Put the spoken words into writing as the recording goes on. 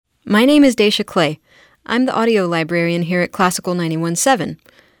My name is Dacia Clay. I'm the audio librarian here at Classical 91.7.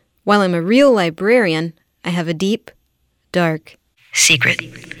 While I'm a real librarian, I have a deep, dark secret.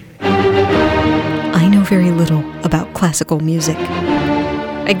 I know very little about classical music.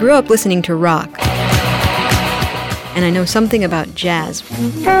 I grew up listening to rock, and I know something about jazz.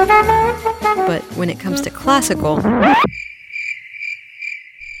 But when it comes to classical,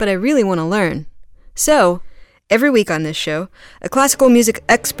 but I really want to learn. So, every week on this show, a classical music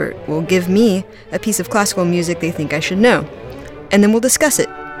expert will give me a piece of classical music they think I should know, and then we'll discuss it.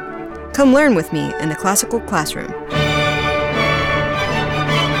 Come learn with me in the classical classroom.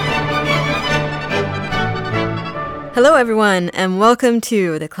 Hello everyone, and welcome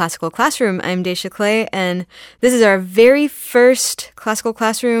to the Classical Classroom. I'm Dacia Clay, and this is our very first Classical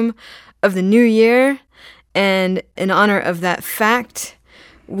Classroom of the new year, and in honor of that fact,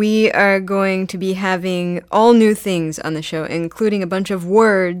 we are going to be having all new things on the show, including a bunch of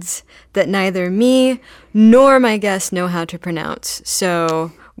words that neither me nor my guests know how to pronounce.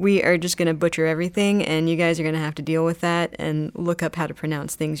 So we are just going to butcher everything, and you guys are going to have to deal with that and look up how to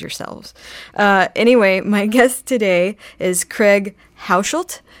pronounce things yourselves. Anyway, my guest today is Craig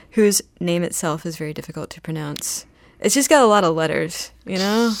Hauschildt, whose name itself is very difficult to pronounce. It's just got a lot of letters, you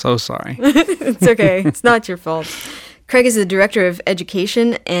know? So sorry. It's okay. It's not your fault. Craig is the Director of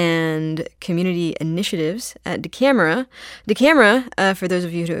Education and Community Initiatives at Decameron. Decameron, for those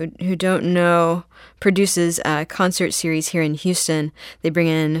of you who don't know, produces a concert series here in Houston. They bring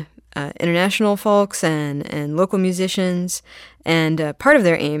in international folks and local musicians, and part of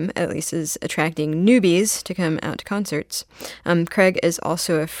their aim, at least, is attracting newbies to come out to concerts. Craig is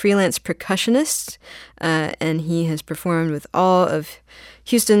also a freelance percussionist, and he has performed with all of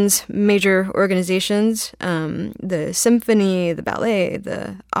Houston's major organizations, the symphony, the ballet,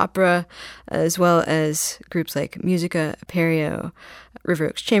 the opera, as well as groups like Musica Apereo, River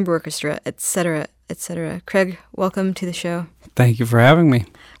Oaks Chamber Orchestra, etc., etc. Craig, welcome to the show. Thank you for having me.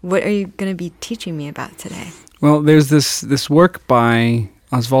 What are you going to be teaching me about today? Well, there's this work by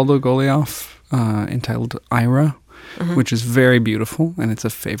Osvaldo Golijov entitled Ayre, which is very beautiful, and it's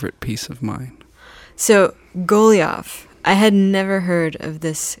a favorite piece of mine. So, Golijov. I had never heard of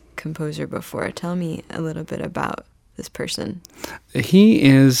this composer before. Tell me a little bit about this person.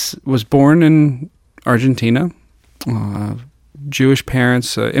 He was born in Argentina, Jewish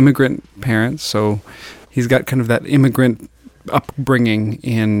parents, immigrant parents, so he's got kind of that immigrant upbringing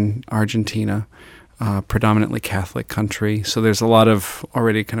in Argentina, predominantly Catholic country, so there's a lot of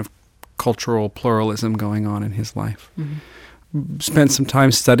already kind of cultural pluralism going on in his life. Mm-hmm. Spent some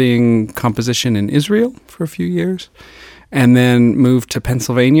time studying composition in Israel for a few years, and then moved to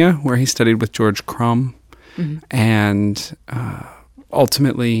Pennsylvania, where he studied with George Crumb, and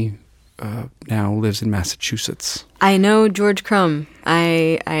ultimately now lives in Massachusetts. I know George Crumb.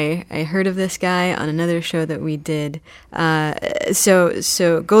 I heard of this guy on another show that we did. So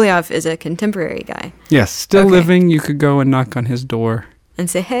Golijov is a contemporary guy. Yes, still living. You could go and knock on his door and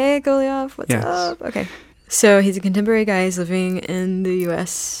say, "Hey, Golijov, what's up?" Okay. So he's a contemporary guy. He's living in the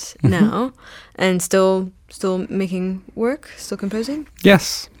U.S. now, and still making work, still composing?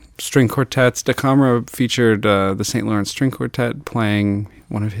 Yes. String quartets. Decameron featured the St. Lawrence String Quartet playing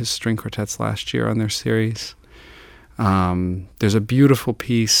one of his string quartets last year on their series. There's a beautiful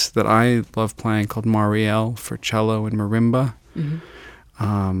piece that I love playing called Marielle for cello and marimba.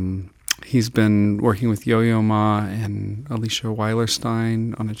 Mm-hmm. He's been working with Yo-Yo Ma and Alicia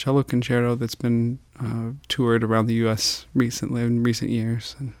Weilerstein on a cello concerto that's been toured around the U.S. recently in recent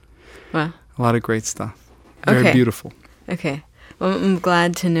years. And wow. A lot of great stuff. Very beautiful. Okay. Well, I'm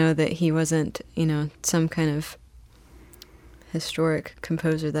glad to know that he wasn't, some kind of historic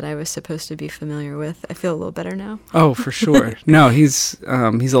composer that I was supposed to be familiar with. I feel a little better now. Oh, for sure. No, he's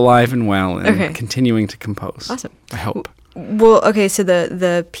alive and well and continuing to compose. Awesome. I hope. Well, okay, so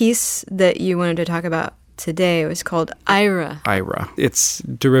the piece that you wanted to talk about today was called Ayre. Ayre. It's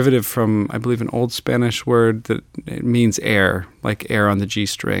derivative from, I believe, an old Spanish word that it means air, like air on the G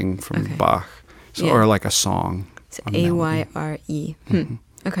string from Bach. So, or like a song. It's Ayre. Mm-hmm.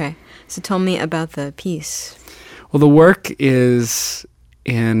 Okay. So tell me about the piece. Well, the work is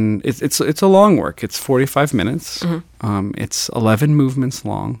it's a long work. It's 45 minutes. Mm-hmm. It's 11 movements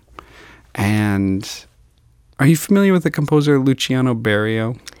long. And are you familiar with the composer Luciano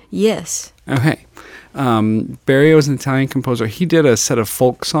Berio? Yes. Okay. Berio is an Italian composer. He did a set of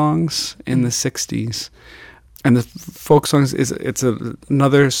folk songs in the 60s. And the folk songs it's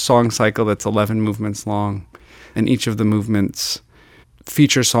another song cycle that's 11 movements long, and each of the movements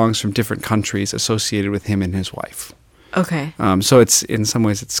feature songs from different countries associated with him and his wife. Okay. So it's in some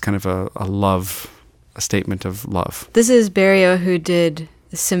ways it's kind of a statement of love. This is Berio who did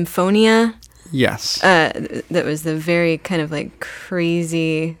Symphonia. Yes. That was the very kind of like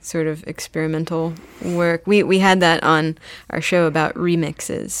crazy sort of experimental work. We had that on our show about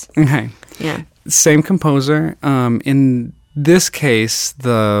remixes. Okay. Yeah. Same composer. In this case,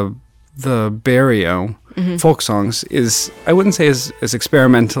 the Berio folk songs is, I wouldn't say as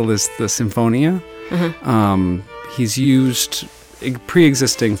experimental as the Sinfonia. He's used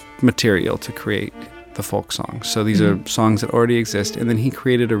pre-existing material to create the folk songs. So these are songs that already exist, and then he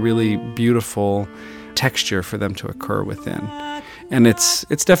created a really beautiful texture for them to occur within. And it's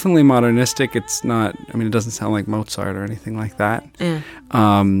definitely modernistic. It's not, I mean, it doesn't sound like Mozart or anything like that. Yeah.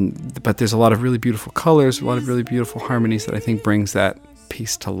 But there's a lot of really beautiful colors, a lot of really beautiful harmonies that I think brings that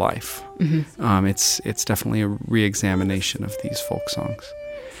piece to life. It's definitely a re-examination of these folk songs.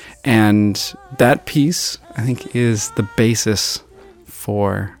 And that piece, I think, is the basis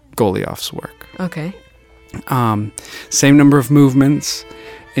for Golijov's work. Okay. Same number of movements.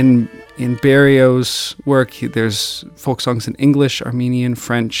 In Berio's work, there's folk songs in English, Armenian,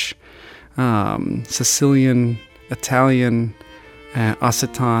 French, Sicilian, Italian,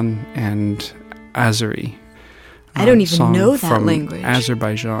 Occitan, and Azeri. I don't even know that from language.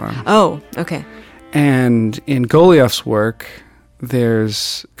 Azerbaijan. Oh, okay. And in Golijov's work,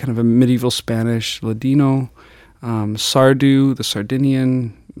 there's kind of a medieval Spanish, Ladino, Sardu, the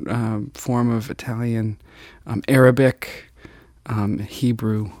Sardinian form of Italian, Arabic,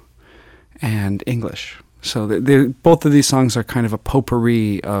 Hebrew, and English. So both of these songs are kind of a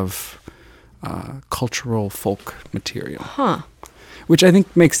potpourri of cultural folk material. Which I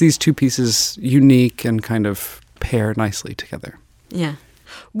think makes these two pieces unique and kind of pair nicely together. Yeah.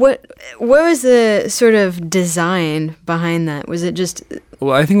 What was the sort of design behind that? Was it just...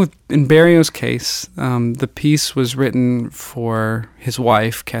 Well, I think in Berio's case, the piece was written for his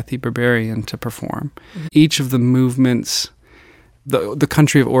wife, Kathy Berberian, to perform. Each of the movements, the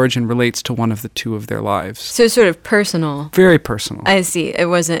country of origin relates to one of the two of their lives. So it's sort of personal. Very personal. I see. It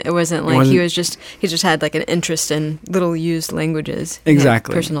wasn't like he just had like an interest in little used languages.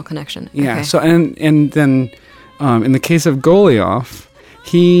 Exactly. Personal connection. Yeah. Okay. So and then in the case of Golijov,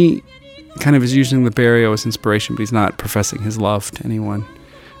 he kind of is using the Berio as inspiration, but he's not professing his love to anyone.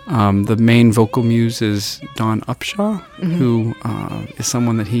 The main vocal muse is Dawn Upshaw, who is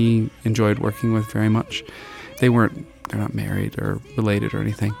someone that he enjoyed working with very much. They're not married or related or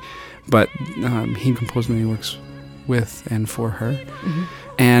anything, but he composed many works with and for her.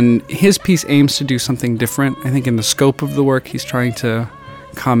 And his piece aims to do something different. I think in the scope of the work, he's trying to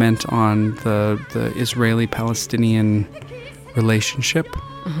comment on the Israeli-Palestinian relationship.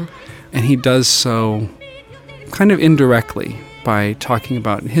 And he does so kind of indirectly by talking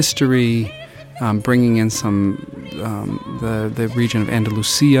about history, bringing in some the region of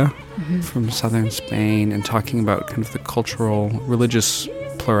Andalusia from southern Spain, and talking about kind of the cultural, religious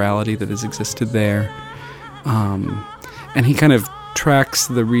plurality that has existed there. And he kind of tracks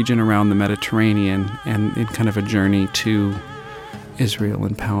the region around the Mediterranean and in kind of a journey to Israel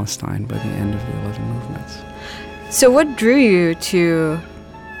and Palestine by the end of the 11 movements. So what drew you to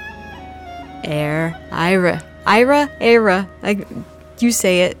Ayre? Like, you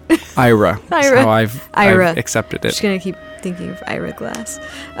say it. Ayre. That's how I've accepted it. I'm just going to keep thinking of Ayre Glass.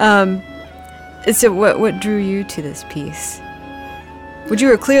 So what drew you to this piece? Which you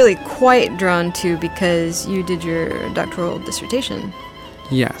were clearly quite drawn to because you did your doctoral dissertation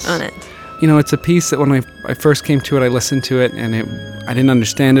on it. You know, it's a piece that when I first came to it, I listened to it, and I didn't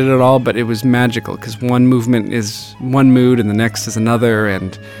understand it at all, but it was magical because one movement is one mood and the next is another,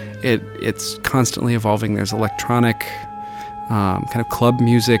 and it's constantly evolving. There's electronic kind of club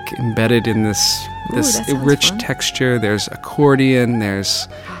music embedded in this rich fun. texture. There's accordion, there's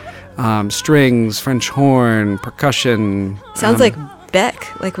strings, French horn, percussion. Sounds like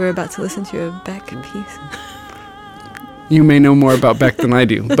Beck, like we're about to listen to a Beck piece. You may know more about Beck than I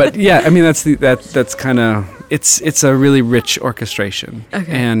do, but yeah, I mean that's kind of it's a really rich orchestration,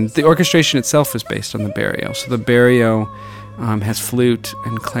 and the orchestration itself is based on the Berio. So the Berio has flute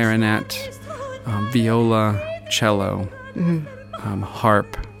and clarinet, viola, cello,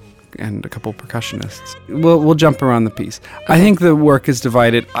 harp, and a couple percussionists. We'll jump around the piece. I think the work is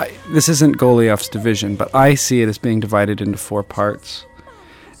divided. This isn't Golijov's division, but I see it as being divided into 4 parts,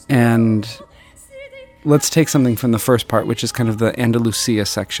 and let's take something from the first part, which is kind of the Andalusia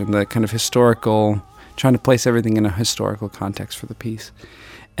section, the kind of historical, trying to place everything in a historical context for the piece.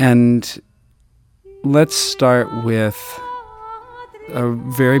 And let's start with a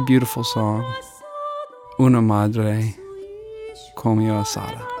very beautiful song, Una Madre Come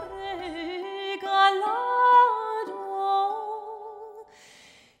Asada.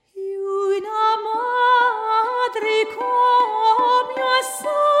 Una madre come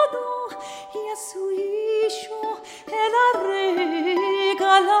su hijo él ha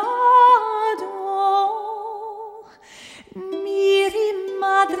regalado. Miri,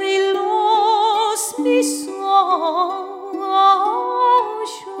 madre, los mis ojos,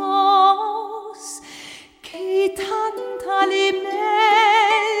 que tanta le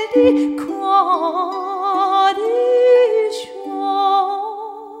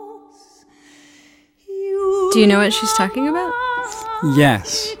Do you know what she's talking about?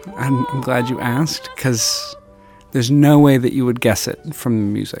 Yes, I'm glad you asked, because there's no way that you would guess it from the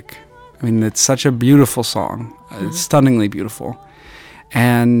music. I mean, it's such a beautiful song. It's stunningly beautiful.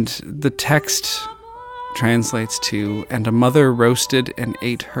 And the text translates to, "And a mother roasted and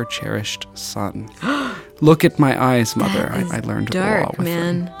ate her cherished son." Look at my eyes, mother. I learned dark, a law with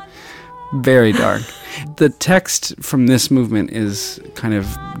man. them. Very dark. The text from this movement is kind of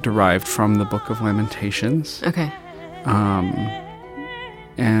derived from the Book of Lamentations. Okay.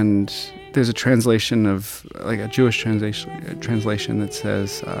 And there's a translation of, like a Jewish translation that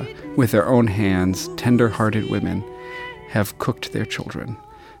says, "With their own hands, tender-hearted women have cooked their children.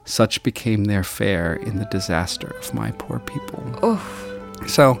 Such became their fare in the disaster of my poor people." Oh.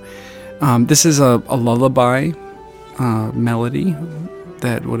 So this is a lullaby melody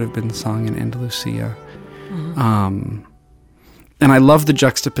that would have been sung in Andalusia. And I love the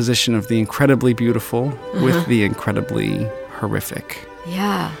juxtaposition of the incredibly beautiful with the incredibly horrific.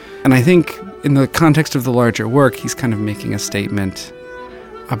 Yeah. And I think in the context of the larger work, he's kind of making a statement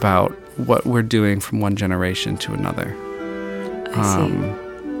about what we're doing from one generation to another. I see.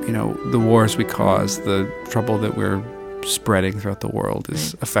 You know, the wars we cause, the trouble that we're spreading throughout the world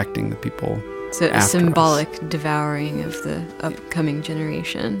is affecting the people. So a after symbolic us. devouring of the upcoming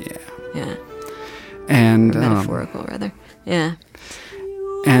generation. Yeah. Yeah. And Or metaphorical, rather. Yeah.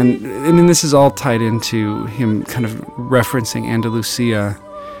 And I mean, this is all tied into him kind of referencing Andalusia,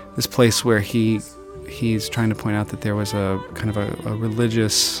 this place where he's trying to point out that there was a kind of a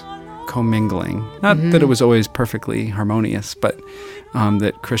religious commingling. Not that it was always perfectly harmonious, but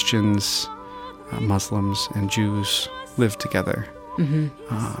that Christians, Muslims, and Jews lived together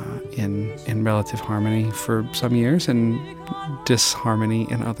in relative harmony for some years and disharmony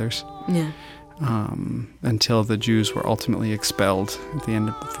in others. Yeah. Until the Jews were ultimately expelled at the end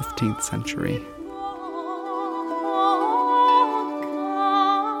of the 15th century.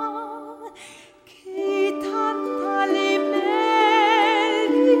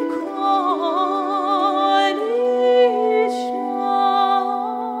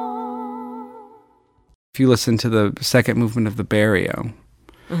 If you listen to the second movement of the Berio,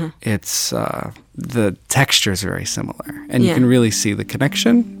 it's the texture is very similar, and you can really see the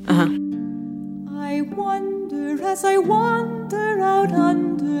connection. I wonder as I wander out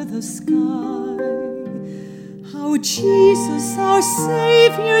under the sky, how Jesus our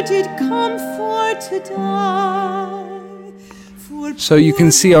Savior did come for to die. So you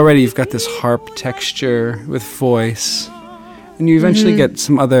can see already you've got this harp texture with voice, and you eventually get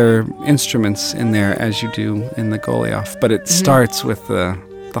some other instruments in there as you do in the Golijov, but it starts with the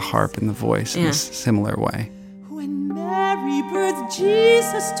harp and the voice in a similar way. When Mary birthed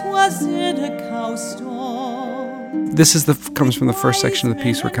Jesus, 'twas in a cow stall. This is comes from the first section of the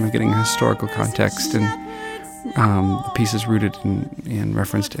piece. We're kind of getting a historical context, and the piece is rooted in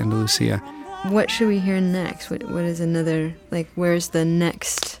reference to Andalusia. What should we hear next? What is another, like, where's the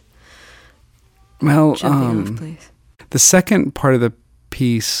next Well, jumping off place? the second part of the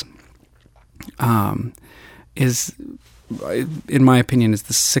piece is, in my opinion, is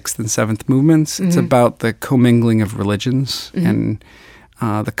the sixth and seventh movements. It's about the commingling of religions and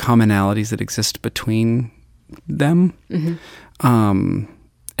the commonalities that exist between them.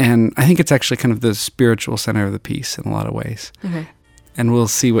 And I think it's actually kind of the spiritual center of the piece in a lot of ways. Okay. And we'll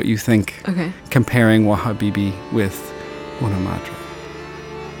see what you think comparing Wahabibi with Una Madre.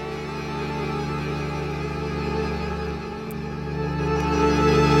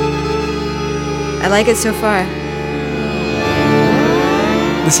 I like it so far.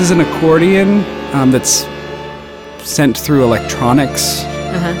 This is an accordion that's sent through electronics,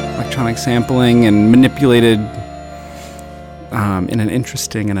 electronic sampling, and manipulated in an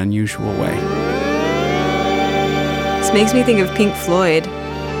interesting and unusual way. This makes me think of Pink Floyd.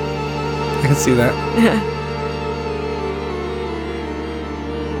 I can see that.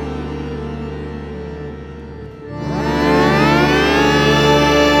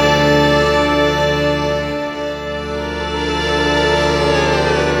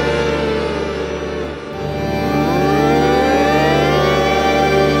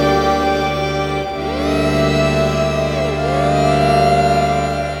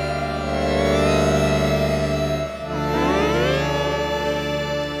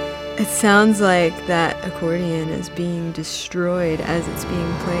 It sounds like that accordion is being destroyed as it's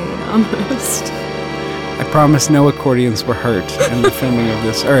being played, almost. I promise no accordions were hurt in the filming of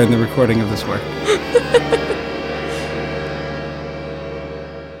this, or in the recording of this work.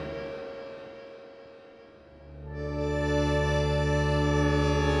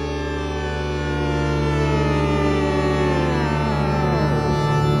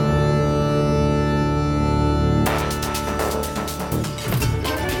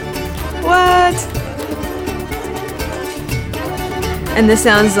 And this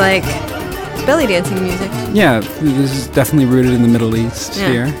sounds like belly dancing music. Yeah, this is definitely rooted in the Middle East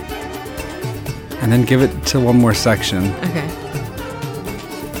here. And then give it to one more section. Okay.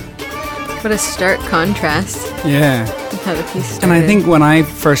 What a stark contrast. Yeah. With how the piece started. And I think when I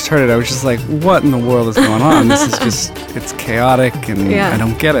first heard it, I was just like, what in the world is going on? This is just, it's chaotic and I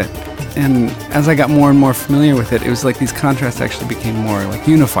don't get it. And as I got more and more familiar with it, it was like these contrasts actually became more like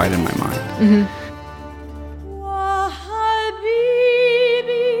unified in my mind. Mm-hmm.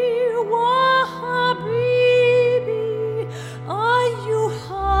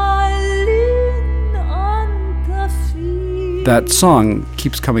 That song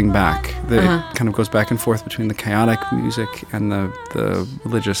keeps coming back. It kind of goes back and forth between the chaotic music and the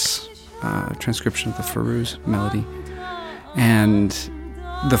religious transcription of the Fairuz melody. And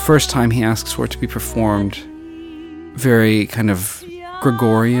the first time he asks for it to be performed, very kind of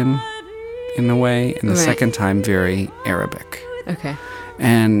Gregorian in a way, and the second time very Arabic. Okay.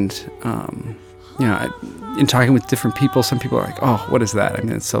 And, you know, in talking with different people, some people are like, oh, what is that? I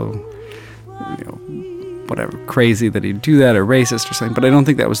mean, it's so, you know, whatever, crazy that he'd do that or racist or something. But I don't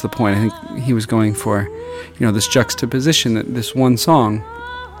think that was the point. I think he was going for, you know, this juxtaposition that this one song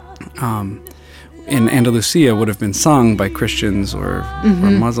in Andalusia would have been sung by Christians or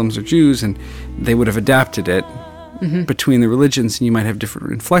Muslims or Jews, and they would have adapted it between the religions, and you might have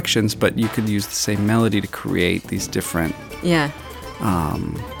different inflections, but you could use the same melody to create these different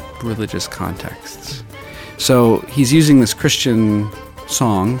religious contexts. So he's using this Christian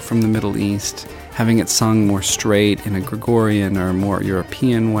song from the Middle East, having it sung more straight in a Gregorian or more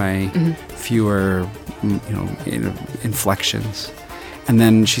European way, fewer, you know, inflections. And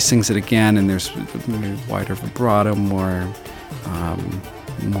then she sings it again, and there's wider vibrato, more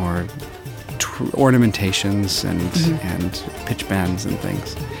ornamentations and pitch bends and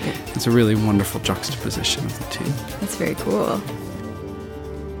things. Yeah. It's a really wonderful juxtaposition of the two. That's very cool.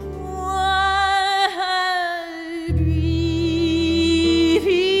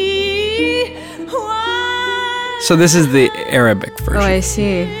 So this is the Arabic version. Oh, I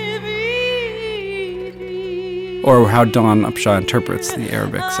see. Or how Don Upshaw interprets the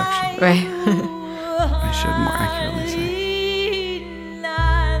Arabic section. Right. I should more accurately say.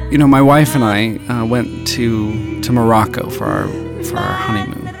 You know, my wife and I went to Morocco for our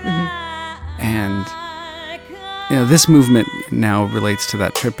honeymoon. And, you know, this movement now relates to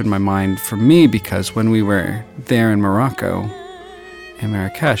that trip in my mind for me, because when we were there in Morocco, in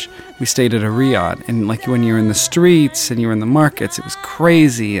Marrakesh, we stayed at a riad, and like when you're in the streets and you're in the markets, it was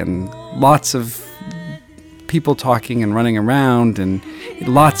crazy and lots of people talking and running around and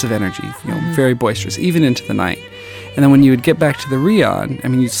lots of energy, you know, very boisterous, even into the night. And then when you would get back to the riad, I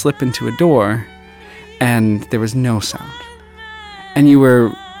mean, you'd slip into a door and there was no sound. And you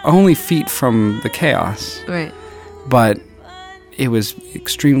were only feet from the chaos. Right. But it was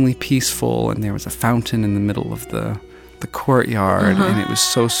extremely peaceful, and there was a fountain in the middle of the courtyard, and it was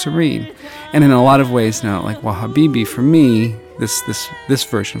so serene. And in a lot of ways now, like Wahhabibi, for me, this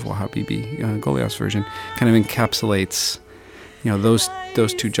version of Wahhabibi, Golijov's version, kind of encapsulates, you know,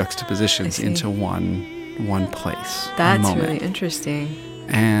 those two juxtapositions into one place. That's really interesting.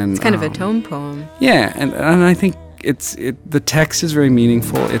 And it's kind of a tone poem. Yeah, and I think the text is very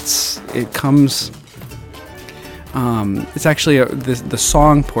meaningful. It comes. It's actually the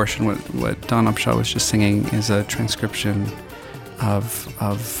song portion. What Don Upshaw was just singing is a transcription of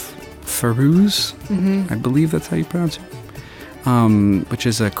Fairuz. I believe that's how you pronounce it. Which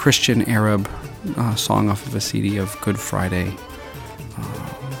is a Christian Arab song off of a CD of Good Friday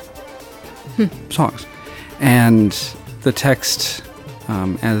songs, and the text,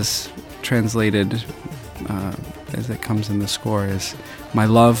 as translated, as it comes in the score, is my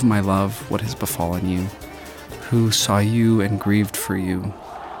love, what has befallen you? Who saw you and grieved for you,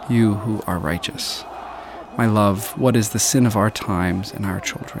 you who are righteous. My love, what is the sin of our times and our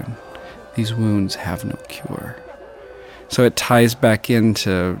children? These wounds have no cure. So it ties back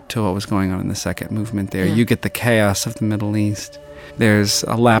into what was going on in the second movement there. Yeah. You get the chaos of the Middle East. There's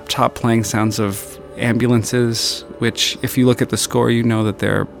a laptop playing sounds of ambulances, which if you look at the score, you know that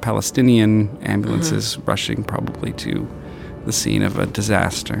they're Palestinian ambulances rushing probably to the scene of a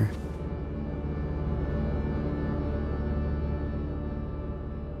disaster.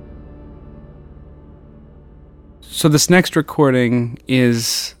 So this next recording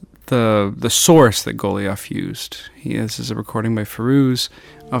is the source that Golijov used. This is a recording by Ferouz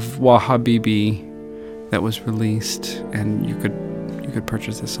of Wa Habibi that was released, and you could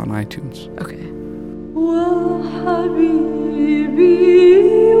purchase this on iTunes. Okay. Wa habibi,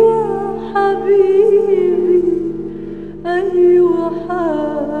 wa habibi, aywa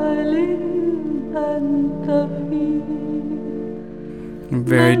halin anta fi.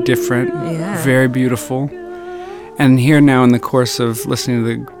 Very different, Yeah. very beautiful. And here now in the course of listening to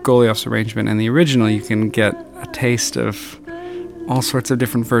the Golijov's arrangement and the original, you can get a taste of all sorts of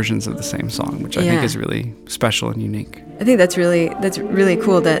different versions of the same song, which I think is really special and unique. I think that's really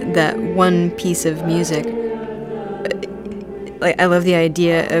cool that one piece of music. Like, I love the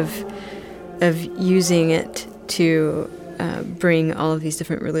idea of using it to bring all of these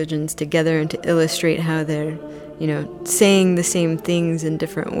different religions together and to illustrate how they're, saying the same things in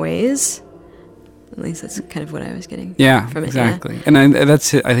different ways. At least that's kind of what I was getting from it. Exactly. Yeah. And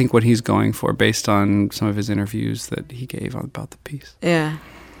that's, I think, what he's going for based on some of his interviews that he gave about the piece. Yeah.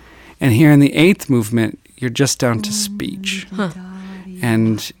 And here in the eighth movement, you're just down to speech. Huh.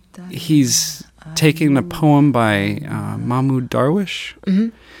 And he's taking a poem by Mahmoud Darwish,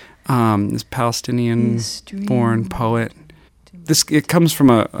 this Palestinian-born poet. It comes from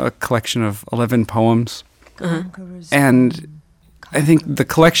a collection of 11 poems. Uh-huh. And I think the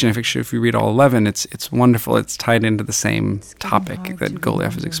collection, if you read all 11, it's wonderful. It's tied into the same topic that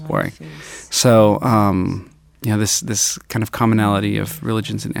Golijov is exploring. So, this kind of commonality of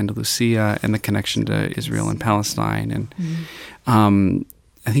religions in Andalusia and the connection to Israel and Palestine. And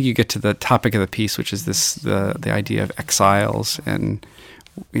I think you get to the topic of the piece, which is the idea of exiles and,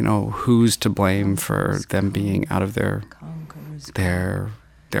 who's to blame for them being out of their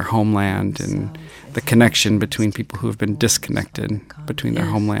homeland, and the connection between people who have been disconnected between their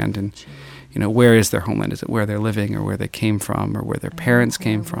homeland and, where is their homeland? Is it where they're living or where they came from or where their parents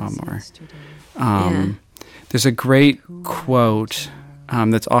came from? Or there's a great quote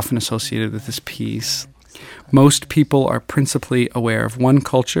that's often associated with this piece. Most people are principally aware of one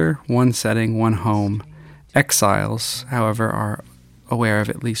culture, one setting, one home. Exiles, however, are aware of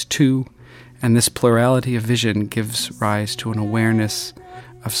at least two, and this plurality of vision gives rise to an awareness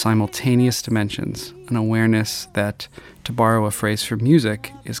of simultaneous dimensions, an awareness that, to borrow a phrase from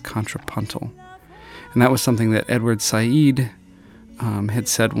music, is contrapuntal. And that was something that Edward Said had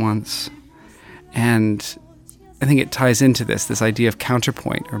said once. And I think it ties into this idea of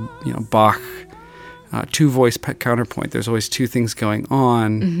counterpoint, or, Bach, two-voice counterpoint. There's always two things going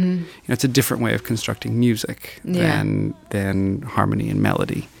on. Mm-hmm. It's a different way of constructing music than harmony and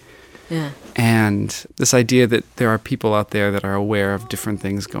melody. Yeah. And this idea that there are people out there that are aware of different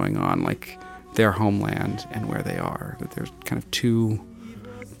things going on, like their homeland and where they are, that there's kind of two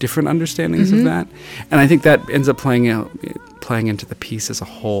different understandings of that. And I think that ends up playing into the piece as a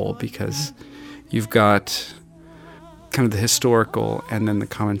whole, because you've got kind of the historical and then the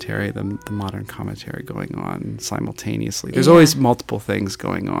commentary, the modern commentary going on simultaneously. There's always multiple things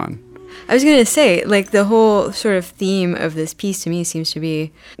going on. I was going to say, like, the whole sort of theme of this piece to me seems to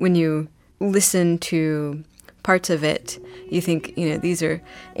be, when you listen to parts of it, you think, these are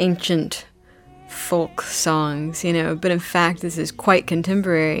ancient folk songs, but in fact this is quite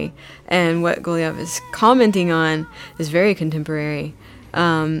contemporary, and what Golijov is commenting on is very contemporary,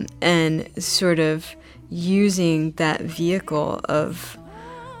 and sort of using that vehicle of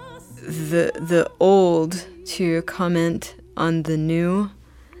the old to comment on the new.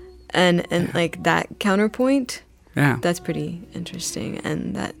 And like that counterpoint, that's pretty interesting,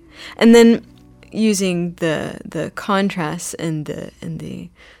 and then using the contrasts and the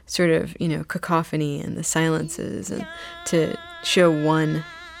sort of cacophony and the silences, and to show one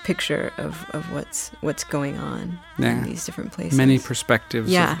picture of what's going on in these different places. Many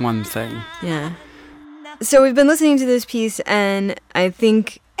perspectives of one thing. Yeah. So we've been listening to this piece, and I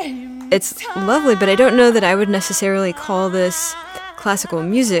think it's lovely, but I don't know that I would necessarily call this classical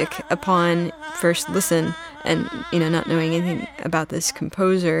music upon first listen, and not knowing anything about this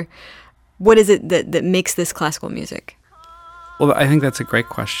composer. What is it that makes this classical music? Well, I think that's a great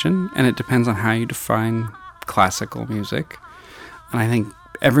question, and it depends on how you define classical music. And I think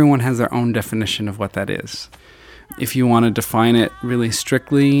everyone has their own definition of what that is. If you want to define it really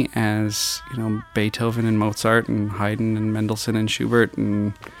strictly as, Beethoven and Mozart and Haydn and Mendelssohn and Schubert,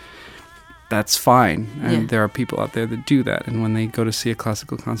 and that's fine. And there are people out there that do that. And when they go to see a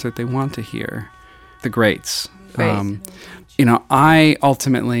classical concert, they want to hear the greats. Right. I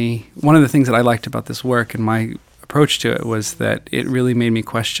ultimately, one of the things that I liked about this work and my approach to it was that it really made me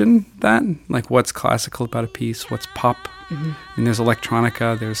question that, like, what's classical about a piece, what's pop. Mm-hmm. And there's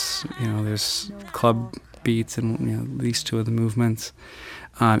electronica, there's club beats and at least two of the movements.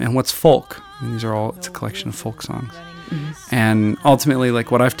 And what's folk? I mean, it's a collection of folk songs. Mm-hmm. And ultimately,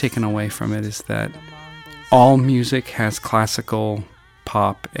 like, what I've taken away from it is that all music has classical,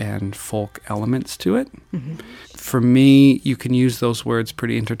 pop, and folk elements to it. Mm-hmm. For me, you can use those words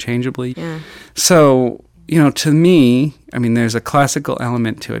pretty interchangeably. Yeah. So, to me, I mean, there's a classical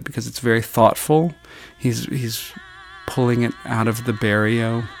element to it because it's very thoughtful. He's pulling it out of the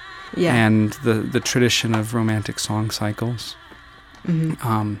Berio and the tradition of romantic song cycles.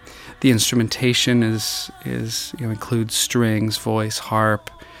 Mm-hmm. The instrumentation is includes strings, voice, harp,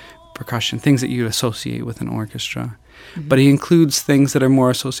 percussion, things that you associate with an orchestra. Mm-hmm. But he includes things that are more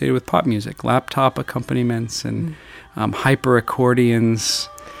associated with pop music, laptop accompaniments and hyper accordions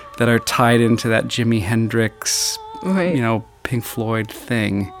that are tied into that Jimi Hendrix, Pink Floyd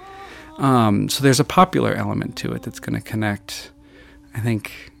thing. So there's a popular element to it that's going to connect, I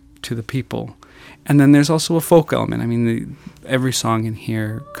think, to the people. And then there's also a folk element. I mean, every song in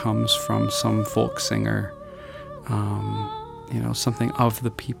here comes from some folk singer, something of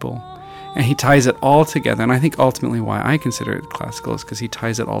the people. And he ties it all together. And I think ultimately why I consider it classical is because he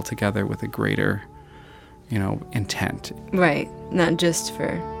ties it all together with a greater, intent. Right. Not just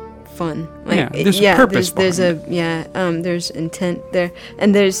for fun. There's a purpose there's there's intent there.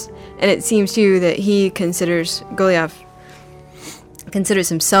 And it seems too that Golijov considers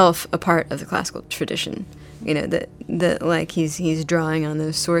himself a part of the classical tradition. That like he's drawing on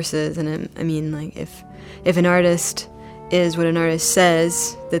those sources. And I mean, like, if an artist is what an artist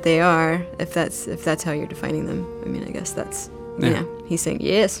says that they are, if that's how you're defining them, I mean, I guess that's he's saying,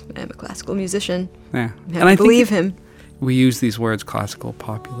 yes, I'm a classical musician. Yeah, and I believe him. We use these words, classical,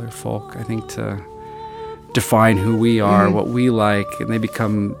 popular, folk, I think, to define who we are, what we like, and they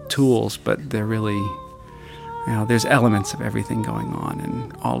become tools, but they're really, there's elements of everything going on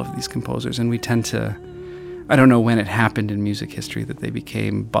in all of these composers, and we tend to, I don't know when it happened in music history that they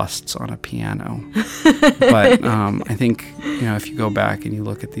became busts on a piano, but I think, if you go back and you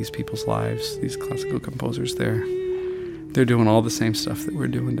look at these people's lives, these classical composers, they're doing all the same stuff that we're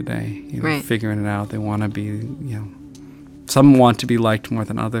doing today, right. Figuring it out. They want to be, some want to be liked more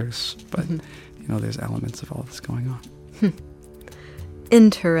than others, but, there's elements of all this going on.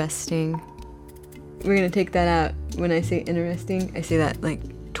 Interesting. We're going to take that out. When I say interesting, I say that like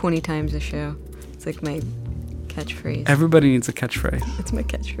 20 times a show. It's like my catchphrase. Everybody needs a catchphrase. It's my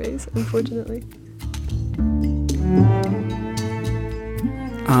catchphrase, unfortunately.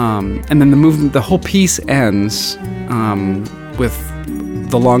 And then the whole piece ends with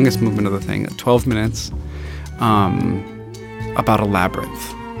the longest movement of the thing, 12 minutes, about a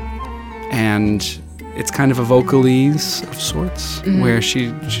labyrinth. And it's kind of a vocalese of sorts, where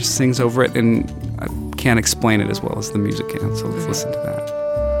she just sings over it, and I can't explain it as well as the music can, so let's listen to that.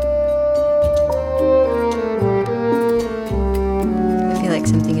 I feel like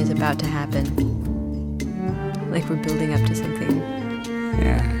something is about to happen. Like we're building up to something.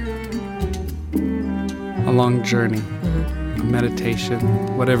 Yeah. A long journey, a meditation,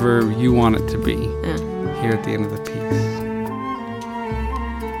 whatever you want it to be, here at the end of the piece.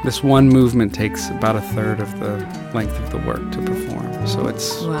 This one movement takes about a third of the length of the work to perform. So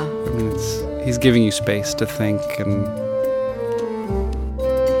it's, wow. I mean, he's giving you space to think and...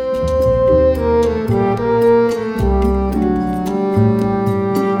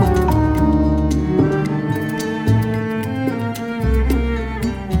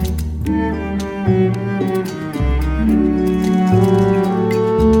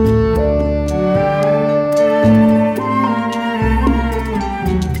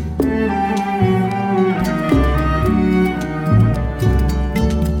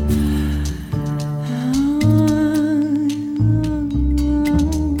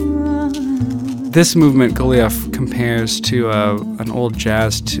 This movement, Golijov compares to an old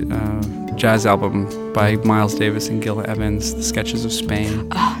jazz album by Miles Davis and Gil Evans, The Sketches of Spain.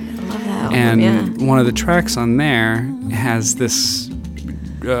 Oh, I love that album, and one of the tracks on there has this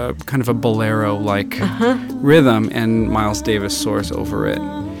kind of a bolero-like rhythm, and Miles Davis soars over it.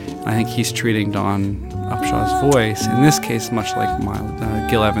 I think he's treating Don Upshaw's voice, in this case, much like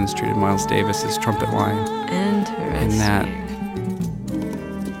Gil Evans treated Miles Davis's trumpet line. Interesting.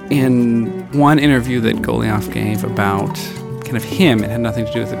 In one interview that Golijov gave about kind of him, it had nothing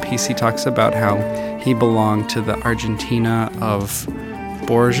to do with the piece, he talks about how he belonged to the Argentina of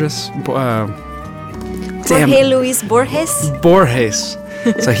Borges. Jorge Luis Borges? Borges.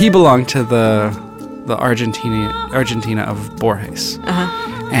 So he belonged to the Argentina of Borges.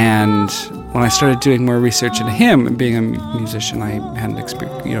 And when I started doing more research into him, and being a musician, I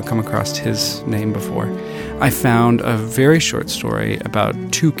hadn't come across his name before. I found a very short story about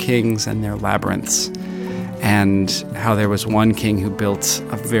two kings and their labyrinths. and how there was one king who built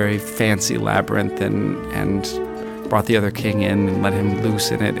a very fancy labyrinth and brought the other king in and let him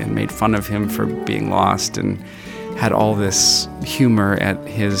loose in it and made fun of him for being lost and had all this humor at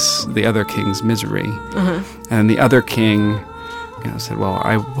the other king's misery. And the other king said, well,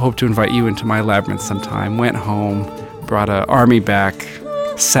 I hope to invite you into my labyrinth sometime. Went home, brought an army back,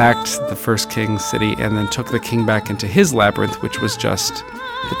 sacked the first king's city, and then took the king back into his labyrinth, which was just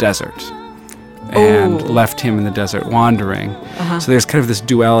the desert, and left him in the desert wandering. So there's kind of this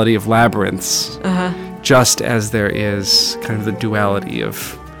duality of labyrinths, just as there is kind of the duality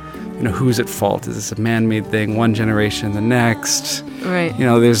of, who's at fault? Is this a man-made thing? One generation, the next? Right.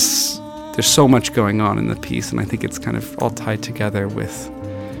 There's so much going on in the piece, and I think it's kind of all tied together with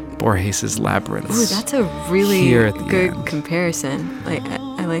Borges's Labyrinths. Ooh, that's a really good comparison.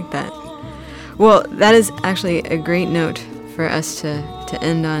 I like that. Well, that is actually a great note for us to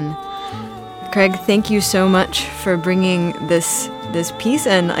end on. Craig, thank you so much for bringing this piece,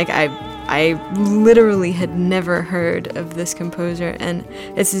 and I literally had never heard of this composer, and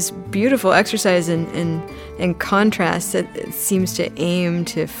it's this beautiful exercise in contrast that it seems to aim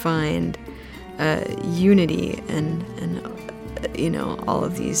to find unity and all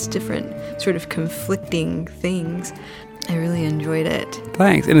of these different sort of conflicting things. I really enjoyed it.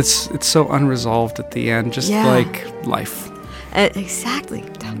 Thanks. And it's so unresolved at the end, just like life. Exactly.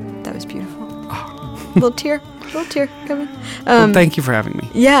 That was beautiful. Little tear coming. Well, thank you for having me.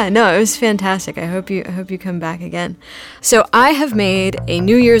 Yeah, no, it was fantastic. I hope you come back again. So I have made a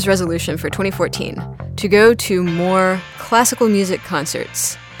New Year's resolution for 2014 to go to more classical music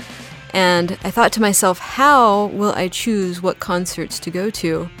concerts. And I thought to myself, how will I choose what concerts to go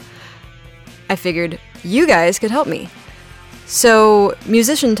to? I figured you guys could help me. So,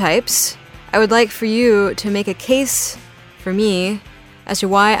 musician types, I would like for you to make a case for me as to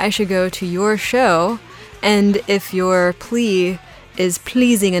why I should go to your show, and if your plea is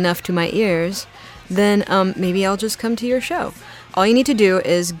pleasing enough to my ears, then maybe I'll just come to your show. All you need to do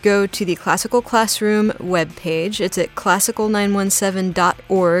is go to the Classical Classroom webpage. It's at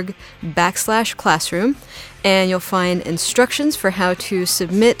classical917.org/classroom, and you'll find instructions for how to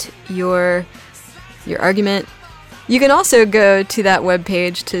submit your argument. You can also go to that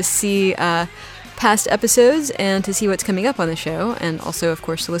webpage to see past episodes and to see what's coming up on the show, and also, of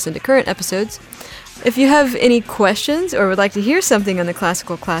course, to listen to current episodes. If you have any questions or would like to hear something on the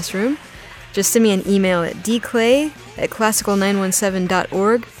Classical Classroom, just send me an email at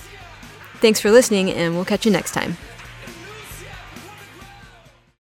dclay@classical917.org. Thanks for listening, and we'll catch you next time.